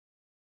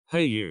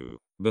Hey you,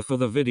 before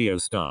the video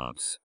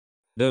starts,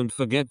 don't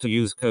forget to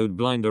use code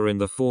BLINDER in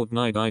the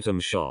Fortnite item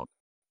shop.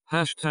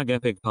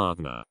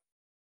 #EpicPartner.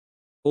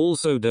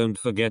 Also don't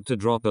forget to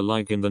drop a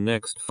like in the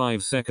next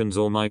 5 seconds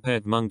or my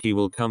pet monkey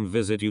will come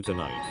visit you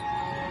tonight.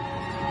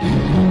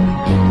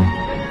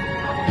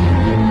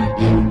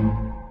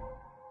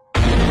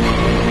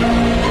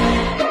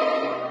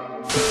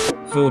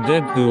 For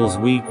Deadpool's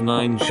Week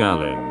 9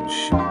 challenge,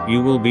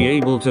 you will be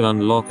able to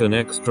unlock an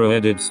extra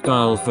edit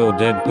style for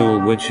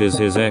Deadpool, which is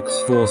his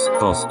X-Force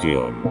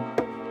costume.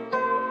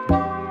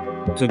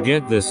 To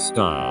get this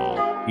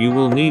style, you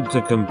will need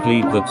to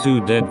complete the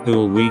 2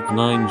 Deadpool Week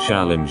 9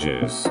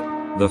 challenges.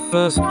 The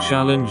first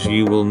challenge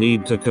you will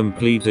need to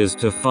complete is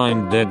to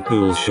find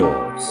Deadpool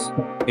shorts.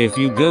 If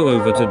you go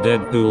over to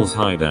Deadpool's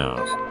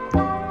hideout,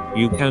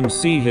 you can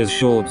see his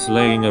shorts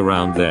laying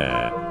around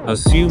there.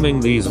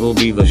 Assuming these will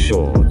be the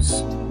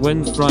shorts,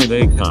 when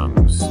Friday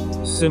comes,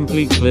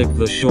 simply click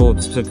the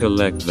shorts to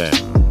collect them.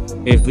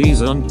 If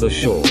these aren't the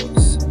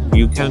shorts,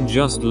 you can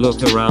just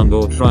look around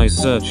or try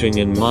searching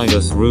in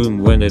Midas' room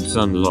when it's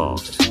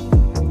unlocked.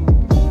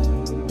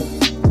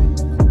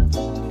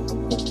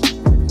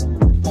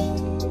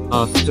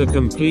 After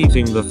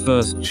completing the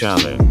first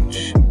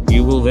challenge,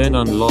 you will then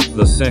unlock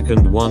the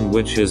second one,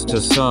 which is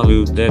to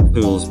salute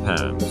Deadpool's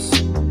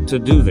pants. To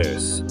do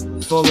this,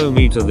 follow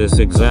me to this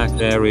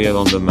exact area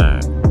on the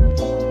map.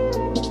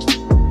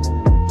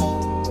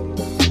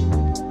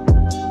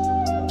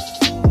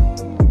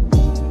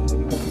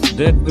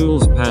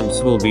 Deadpool's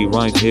pants will be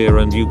right here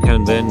and you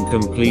can then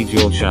complete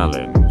your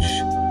challenge.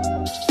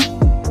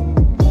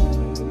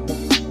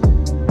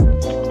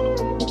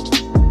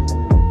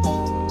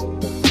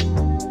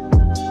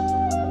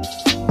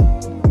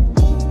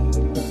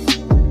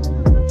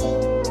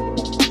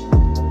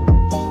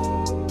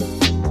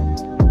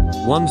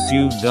 Once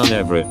you've done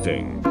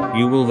everything,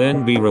 you will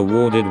then be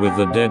rewarded with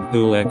the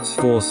Deadpool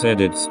X-Force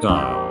edit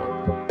style.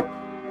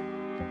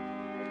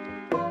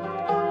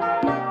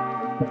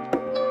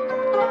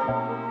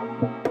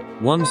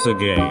 Once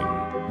again,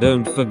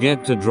 don't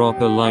forget to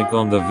drop a like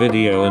on the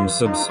video and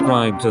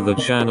subscribe to the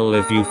channel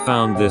if you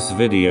found this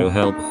video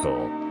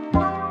helpful.